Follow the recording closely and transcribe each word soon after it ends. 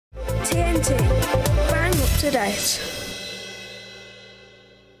TNT, bang up to date.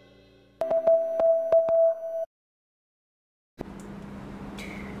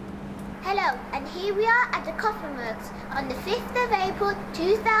 Hello, and here we are at the Coffin Works on the 5th of April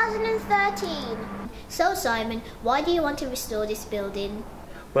 2013. So Simon, why do you want to restore this building?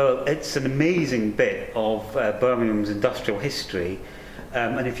 Well, it's an amazing bit of Birmingham's industrial history,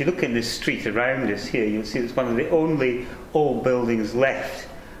 and if you look in this street around us here, you'll see it's one of the only old buildings left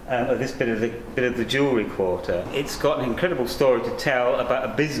of this bit of the jewellery quarter. It's got an incredible story to tell about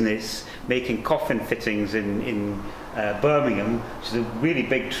a business making coffin fittings in Birmingham, which is a really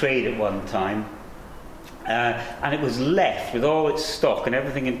big trade at one time, and it was left with all its stock and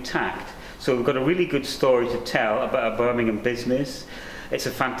everything intact. So we've got a really good story to tell about a Birmingham business. It's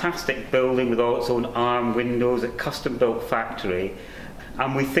a fantastic building with all its own arm windows, a custom-built factory,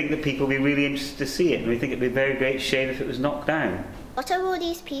 and we think that people will be really interested to see it, and we think it'd be a very great shame if it was knocked down. What are all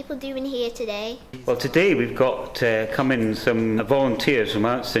these people doing here today? Well, today we've got come in some volunteers from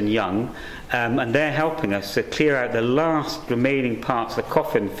Ernst & Young, and they're helping us to clear out the last remaining parts of the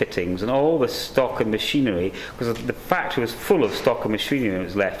coffin fittings and all the stock and machinery, because the factory was full of stock and machinery that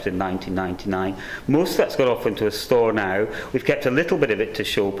was left in 1999. Most of that's got off into a store now. We've kept a little bit of it to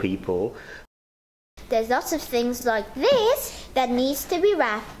show people. There's lots of things like this that needs to be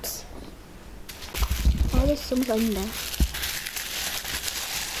wrapped. Oh, there's some on there.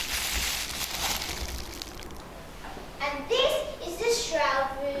 And this is the shroud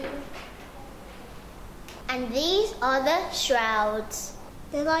room. And these are the shrouds.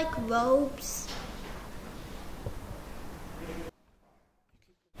 They're like robes.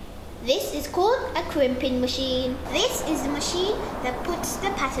 This is called a crimping machine. This is the machine that puts the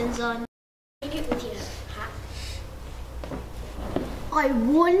patterns on. I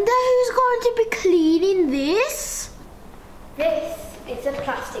wonder who's going to be cleaning this? This is a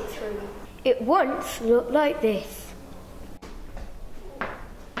plastics room. It once looked like this.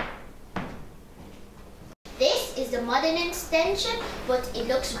 This is the modern extension, but it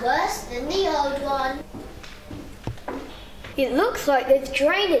looks worse than the old one. It looks like there's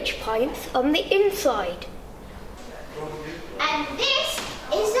drainage pipes on the inside. And this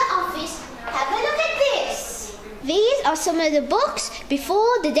is the office. Have a look at this. These are some of the books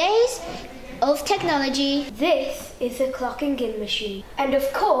before the days of technology. This is a clocking in machine. And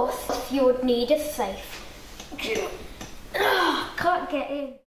of course, you would need a safe. Can't get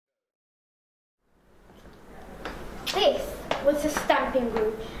in. This was the stamping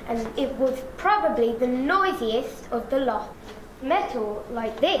room, and it was probably the noisiest of the lot. Metal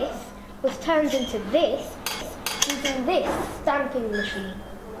like this was turned into this using this stamping machine.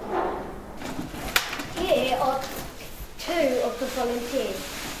 Here are two of the volunteers.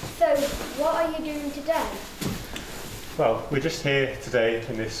 So, what are you doing today? Well, we're just here today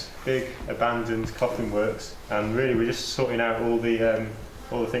in this big abandoned coffin works, and really we're just sorting out all the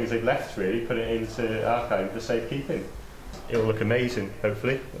things they've left, really, putting it into archive for safekeeping. It'll look amazing,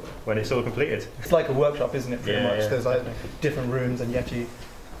 hopefully, when it's all completed. It's like a workshop, isn't it, pretty much? Yeah. There's like different rooms, and you actually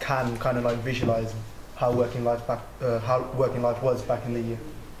can kind of like visualise how working life was back in the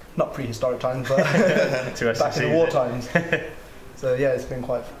not prehistoric times, but back in the war times. So yeah, it's been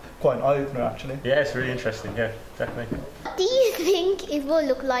quite an eye-opener actually. Yeah, it's really interesting, yeah, definitely. What do you think it will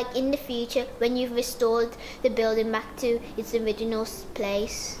look like in the future when you've restored the building back to its original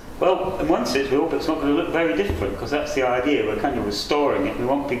place? Well, in one sense, we hope it's not going to look very different, because that's the idea. We're kind of restoring it. We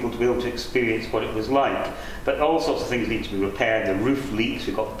want people to be able to experience what it was like. But all sorts of things need to be repaired. The roof leaks.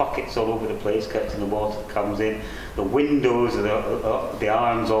 We've got buckets all over the place collecting the water that comes in. The windows, the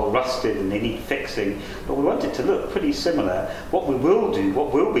arms all rusted and they need fixing. But we want it to look pretty similar. What we will do,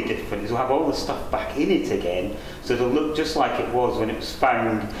 what will be different, is we'll have all the stuff back in it again, so it'll look just like it was when it was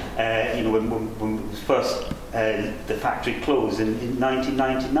found, when it was first the factory closed in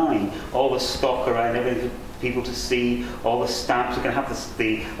 1999. All the stock around, everything for people to see, all the stamps. We're going to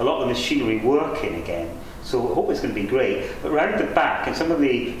have a lot of the machinery working again. So I hope it's going to be great. But round the back, and some of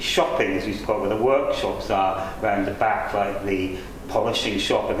the shopping, as we used to call it, where the workshops are round the back, like the polishing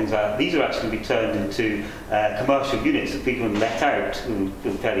shop and things like that, these are actually going to be turned into commercial units that people can let out who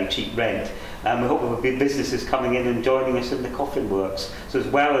fairly cheap rent. And we hope there will be businesses coming in and joining us in the coffin works. So as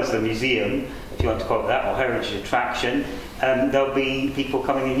well as the museum, if you want to call it that, or heritage attraction, there'll be people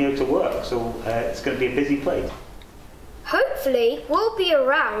coming in here to work. So it's going to be a busy place. Hopefully, we'll be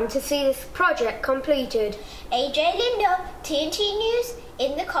around to see this project completed. AJ Lindo, TNT News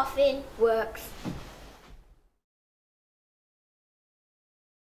in the Coffin Works.